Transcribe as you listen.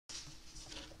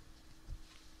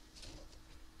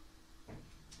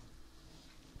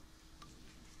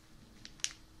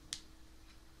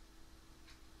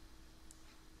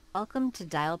Welcome to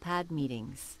Dialpad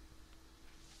meetings.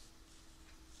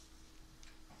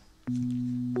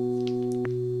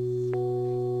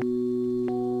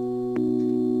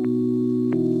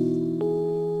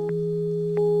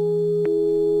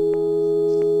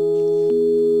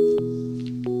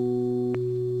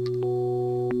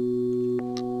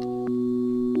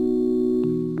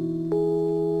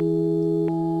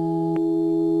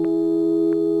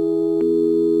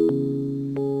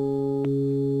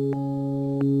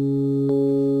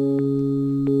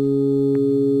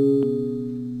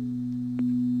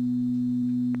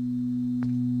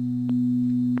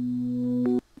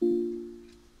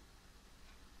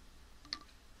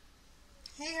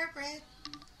 Hey, Harpreet.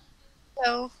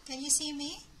 Hello. Can you see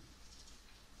me?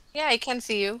 Yeah, I can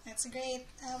see you. That's great.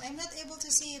 I'm not able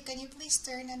to see you. Can you please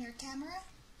turn on your camera?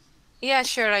 Yeah,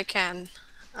 sure, I can.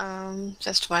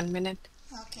 Just 1 minute.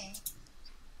 Okay.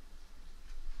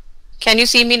 Can you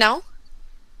see me now?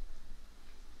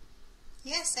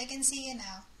 Yes, I can see you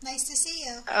now. Nice to see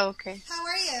you. Okay. How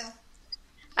are you?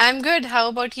 I'm good. How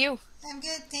about you? I'm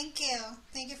good, thank you.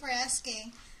 Thank you for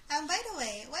asking. By the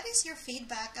way, what is your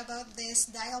feedback about this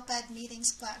Dialpad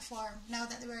meetings platform now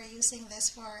that we're using this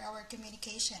for our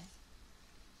communication?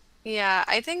 Yeah,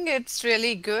 I think it's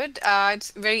really good.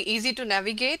 It's very easy to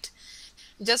navigate.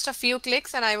 Just a few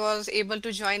clicks and I was able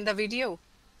to join the video.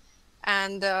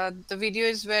 And the video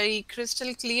is very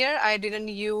crystal clear. I didn't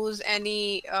use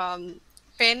any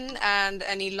pin and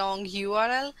any long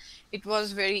URL. It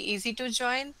was very easy to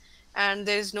join and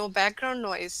there is no background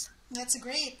noise. That's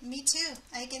great. Me too.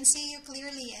 I can see you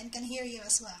clearly and can hear you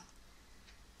as well.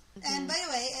 And Hmm. by the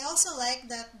way, I also like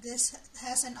that this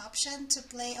has an option to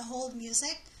play a hold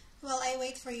music while I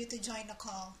wait for you to join the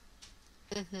call.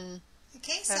 Hmm.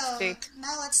 Okay, That's so great.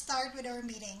 now let's start with our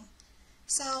meeting.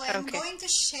 So I'm Okay. going to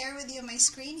share with you my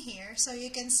screen here so you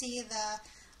can see the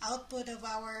output of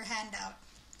our handout.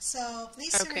 So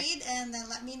please Okay. read and then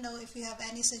let me know if you have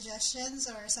any suggestions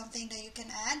or something that you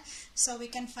can add so we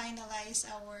can finalize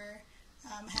our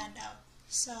handout.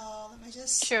 So let me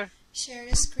just Sure. share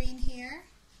the screen here.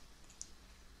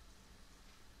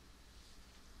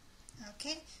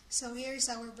 Okay, so here's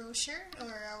our brochure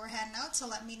or our handout, so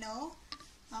let me know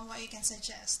what you can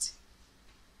suggest.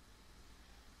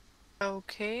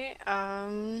 Okay.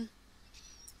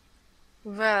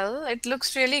 Well, it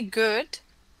looks really good.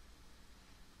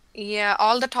 Yeah,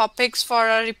 all the topics for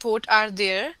a report are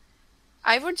there.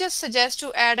 I would just suggest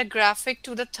to add a graphic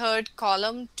to the third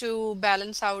column to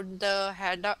balance out the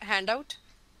handout.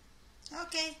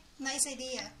 Okay, nice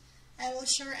idea. I will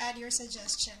sure add your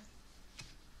suggestion.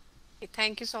 Okay,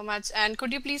 thank you so much. And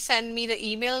could you please send me the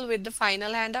email with the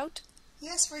final handout?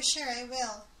 Yes, for sure, I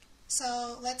will.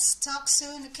 So let's talk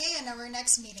soon, okay, in our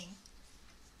next meeting.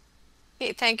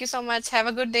 Okay, thank you so much. Have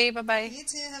a good day. Bye-bye. You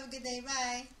too, have a good day,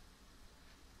 bye.